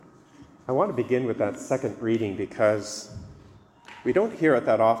I want to begin with that second reading because we don't hear it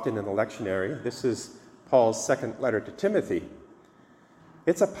that often in the lectionary. This is Paul's second letter to Timothy.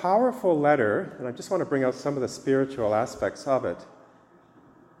 It's a powerful letter, and I just want to bring out some of the spiritual aspects of it.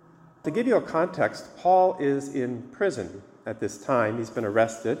 To give you a context, Paul is in prison at this time. He's been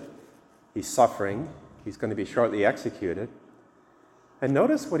arrested. He's suffering. He's going to be shortly executed. And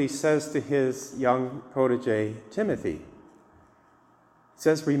notice what he says to his young protege, Timothy. He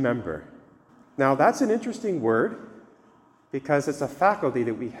says, remember. Now, that's an interesting word because it's a faculty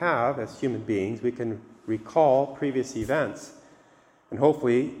that we have as human beings. We can recall previous events and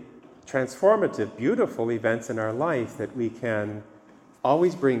hopefully transformative, beautiful events in our life that we can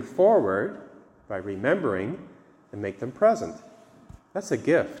always bring forward by remembering and make them present. That's a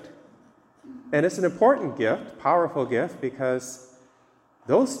gift. And it's an important gift, powerful gift, because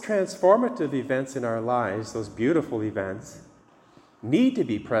those transformative events in our lives, those beautiful events, need to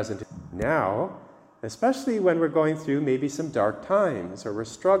be present now, especially when we're going through maybe some dark times or we're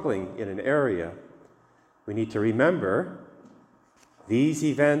struggling in an area. We need to remember these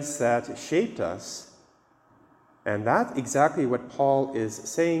events that shaped us, and that's exactly what Paul is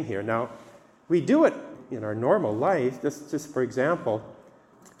saying here. Now, we do it in our normal life. Just for example,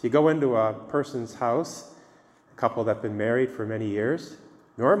 if you go into a person's house, a couple that have been married for many years,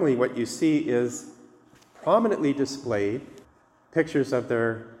 normally what you see is prominently displayed pictures of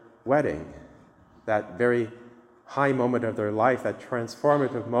their wedding, that very high moment of their life, that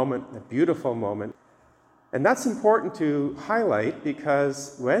transformative moment, that beautiful moment. And that's important to highlight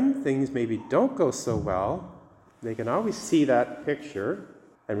because when things maybe don't go so well, they can always see that picture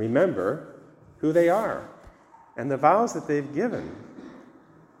and remember who they are and the vows that they've given.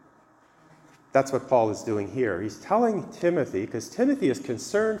 That's what Paul is doing here. He's telling Timothy, because Timothy is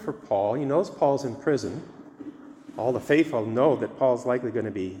concerned for Paul. He knows Paul's in prison. All the faithful know that Paul's likely going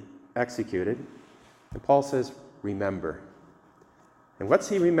to be executed. And Paul says, remember. And what's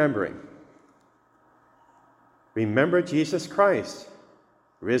he remembering? Remember Jesus Christ,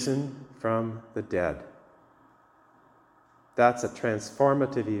 risen from the dead. That's a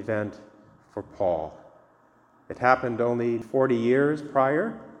transformative event for Paul. It happened only 40 years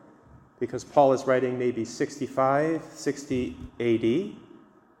prior, because Paul is writing maybe 65, 60 AD,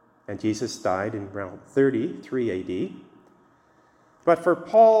 and Jesus died in around 33 AD. But for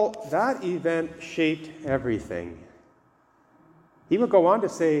Paul, that event shaped everything. He would go on to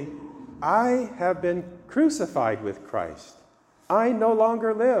say, I have been crucified with Christ. I no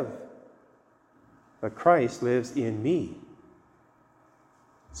longer live, but Christ lives in me.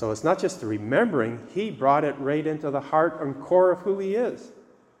 So it's not just the remembering, he brought it right into the heart and core of who he is.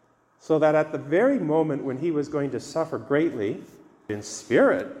 So that at the very moment when he was going to suffer greatly, in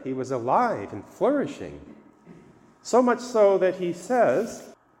spirit, he was alive and flourishing. So much so that he says,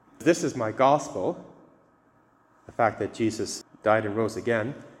 this is my gospel, the fact that Jesus died and rose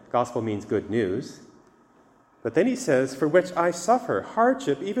again. Gospel means good news. But then he says, for which I suffer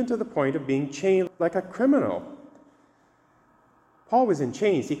hardship even to the point of being chained like a criminal. Paul was in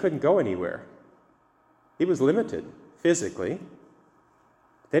chains. He couldn't go anywhere. He was limited physically.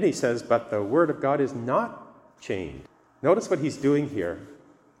 Then he says, but the word of God is not chained. Notice what he's doing here.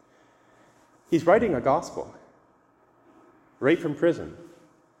 He's writing a gospel right from prison.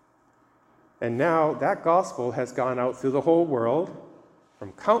 And now that gospel has gone out through the whole world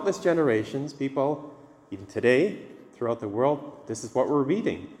from countless generations. People, even today, throughout the world, this is what we're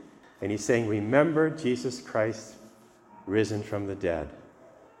reading. And he's saying, remember Jesus Christ risen from the dead.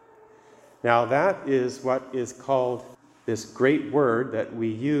 Now that is what is called this great word that we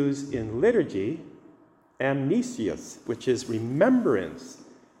use in liturgy, amnesius, which is remembrance.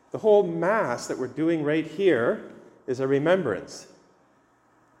 The whole Mass that we're doing right here is a remembrance.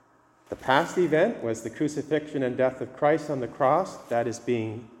 The past event was the crucifixion and death of Christ on the cross. That is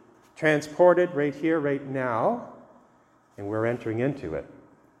being transported right here, right now, and we're entering into it,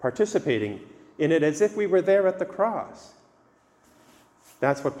 participating in it as if we were there at the cross.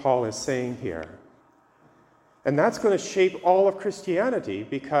 That's what Paul is saying here. And that's going to shape all of Christianity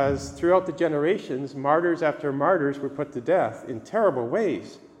because throughout the generations, martyrs after martyrs were put to death in terrible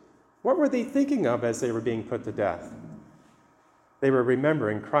ways. What were they thinking of as they were being put to death? They were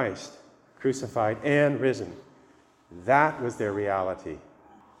remembering Christ, crucified and risen. That was their reality.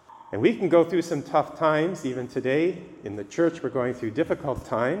 And we can go through some tough times, even today. In the church, we're going through difficult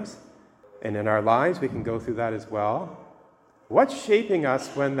times. And in our lives, we can go through that as well. What's shaping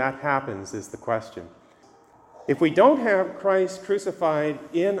us when that happens is the question. If we don't have Christ crucified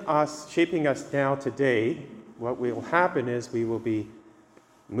in us, shaping us now today, what will happen is we will be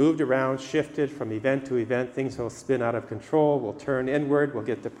moved around, shifted from event to event. Things will spin out of control. We'll turn inward. We'll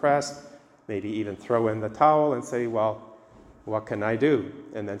get depressed. maybe even throw in the towel and say, well, what can I do?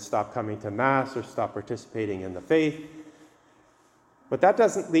 And then stop coming to Mass or stop participating in the faith. But that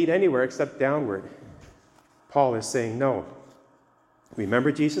doesn't lead anywhere except downward. Paul is saying, no. Remember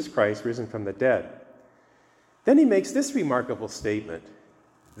Jesus Christ risen from the dead. Then he makes this remarkable statement.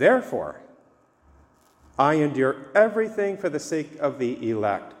 Therefore, I endure everything for the sake of the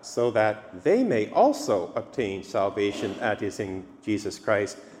elect, so that they may also obtain salvation at his in Jesus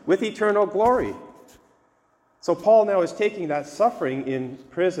Christ with eternal glory. So Paul now is taking that suffering in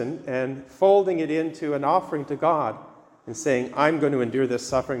prison and folding it into an offering to God and saying, I'm going to endure this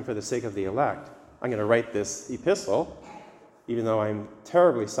suffering for the sake of the elect. I'm going to write this epistle, even though I'm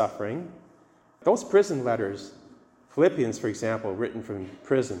terribly suffering. Those prison letters, Philippians, for example, written from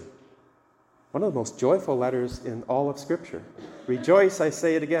prison, one of the most joyful letters in all of Scripture. Rejoice, I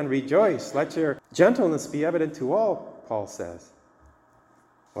say it again, rejoice. Let your gentleness be evident to all, Paul says.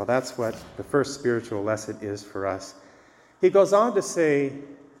 Well, that's what the first spiritual lesson is for us. He goes on to say,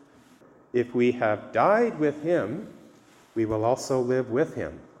 if we have died with him, we will also live with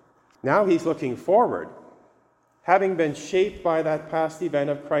him. Now he's looking forward. Having been shaped by that past event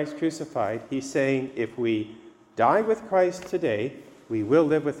of Christ crucified, he's saying, if we die with Christ today, we will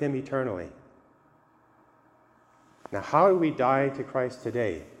live with him eternally. Now, how do we die to Christ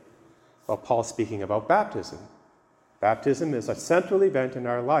today? Well, Paul's speaking about baptism. Baptism is a central event in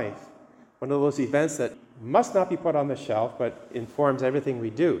our life, one of those events that must not be put on the shelf, but informs everything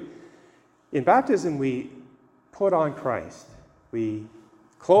we do. In baptism, we put on Christ. We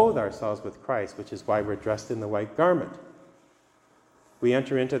clothe ourselves with Christ, which is why we're dressed in the white garment. We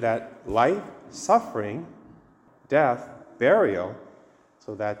enter into that life, suffering, death, burial,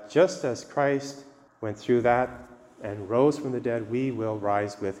 so that just as Christ went through that and rose from the dead, we will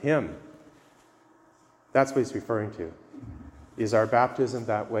rise with him. That's what he's referring to. Is our baptism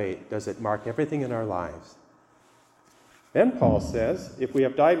that way? Does it mark everything in our lives? Then Paul says, if we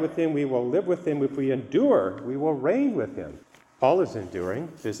have died with him, we will live with him. If we endure, we will reign with him. Paul is enduring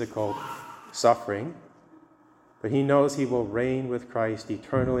physical suffering, but he knows he will reign with Christ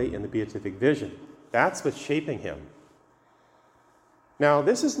eternally in the beatific vision. That's what's shaping him. Now,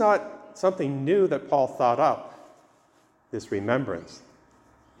 this is not something new that Paul thought up, this remembrance.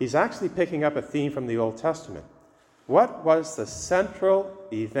 He's actually picking up a theme from the Old Testament. What was the central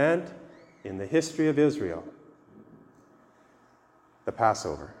event in the history of Israel? The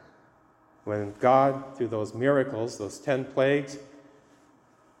Passover. When God, through those miracles, those 10 plagues,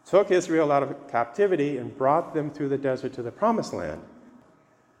 took Israel out of captivity and brought them through the desert to the Promised Land.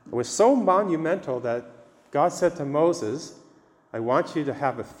 It was so monumental that God said to Moses, I want you to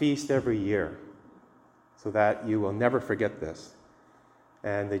have a feast every year so that you will never forget this.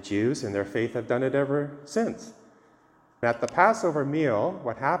 And the Jews, in their faith, have done it ever since. At the Passover meal,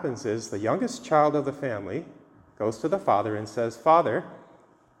 what happens is the youngest child of the family goes to the father and says, Father,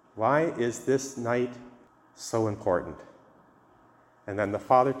 why is this night so important? And then the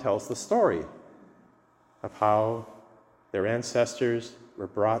father tells the story of how their ancestors were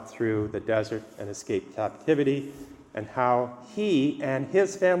brought through the desert and escaped captivity, and how he and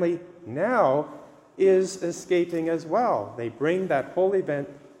his family now is escaping as well. They bring that whole event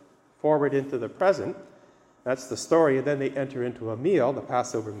forward into the present. That's the story. And then they enter into a meal, the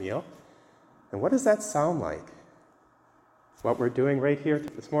Passover meal. And what does that sound like? What we're doing right here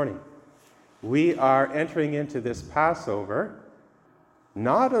this morning. We are entering into this Passover,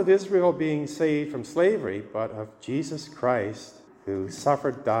 not of Israel being saved from slavery, but of Jesus Christ, who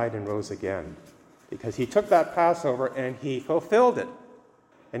suffered, died, and rose again. Because he took that Passover and he fulfilled it.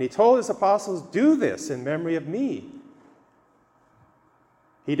 And he told his apostles, do this in memory of me.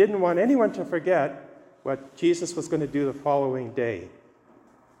 He didn't want anyone to forget what Jesus was going to do the following day.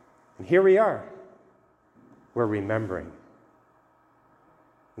 And here we are. We're remembering.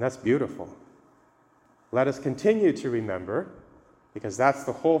 And that's beautiful. Let us continue to remember, because that's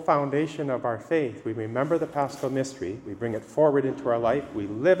the whole foundation of our faith. We remember the Paschal mystery. We bring it forward into our life. We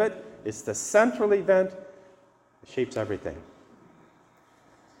live it. It's the central event. It shapes everything.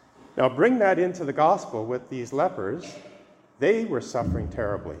 Now bring that into the gospel with these lepers. They were suffering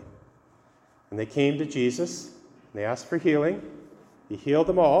terribly. And they came to Jesus, and they asked for healing. He healed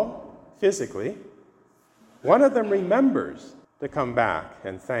them all, physically. One of them remembers to come back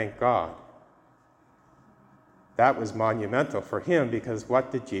and thank God. That was monumental for him, because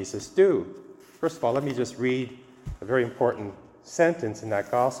what did Jesus do? First of all, let me just read a very important sentence in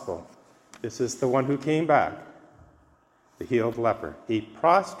that gospel. This is the one who came back, the healed leper. He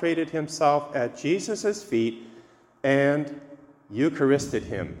prostrated himself at Jesus' feet and Eucharisted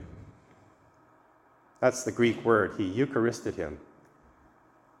him. That's the Greek word. He Eucharisted him.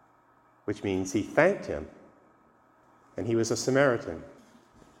 which means he thanked him. And he was a Samaritan.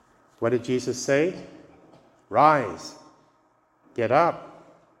 What did Jesus say? Rise, get up,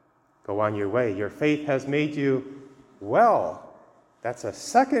 go on your way. Your faith has made you well. That's a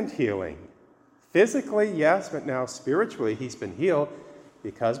second healing. Physically, yes, but now spiritually he's been healed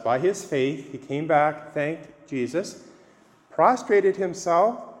because by his faith he came back, thanked Jesus, prostrated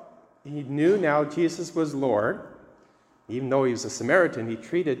himself. He knew now Jesus was Lord. Even though he was a Samaritan, he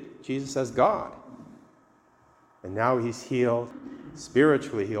treated Jesus as God. And now he's healed.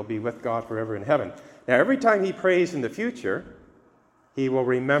 Spiritually, he'll be with God forever in heaven. Now, every time he prays in the future, he will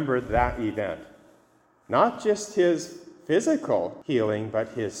remember that event. Not just his physical healing, but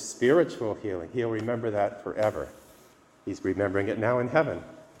his spiritual healing. He'll remember that forever. He's remembering it now in heaven.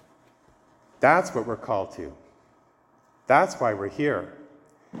 That's what we're called to. That's why we're here.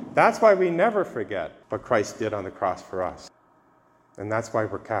 That's why we never forget what Christ did on the cross for us. And that's why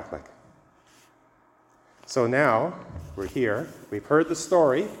we're Catholic. So now, we're here. We've heard the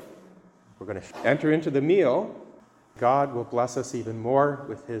story. We're going to enter into the meal. God will bless us even more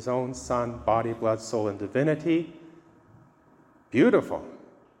with his own Son, body, blood, soul, and divinity. Beautiful.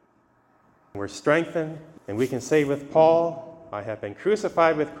 We're strengthened, and we can say with Paul, I have been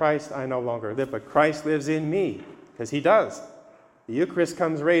crucified with Christ. I no longer live, but Christ lives in me, because he does. The Eucharist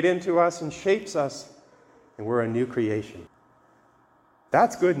comes right into us and shapes us, and we're a new creation.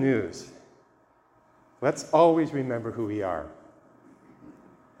 That's good news. Let's always remember who we are.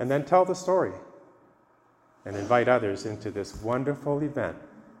 And then tell the story and invite others into this wonderful event.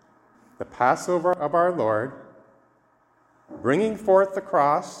 The Passover of our Lord, bringing forth the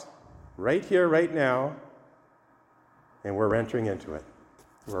cross right here, right now, and we're entering into it.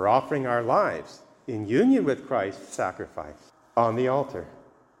 We're offering our lives in union with Christ's sacrifice on the altar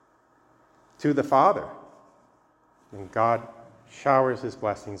to the Father. And God showers his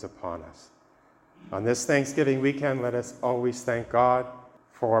blessings upon us. On this Thanksgiving weekend, let us always thank God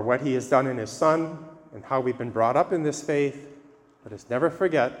for what he has done in his Son and how we've been brought up in this faith. Let us never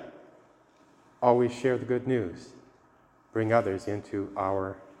forget, always share the good news. Bring others into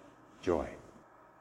our joy.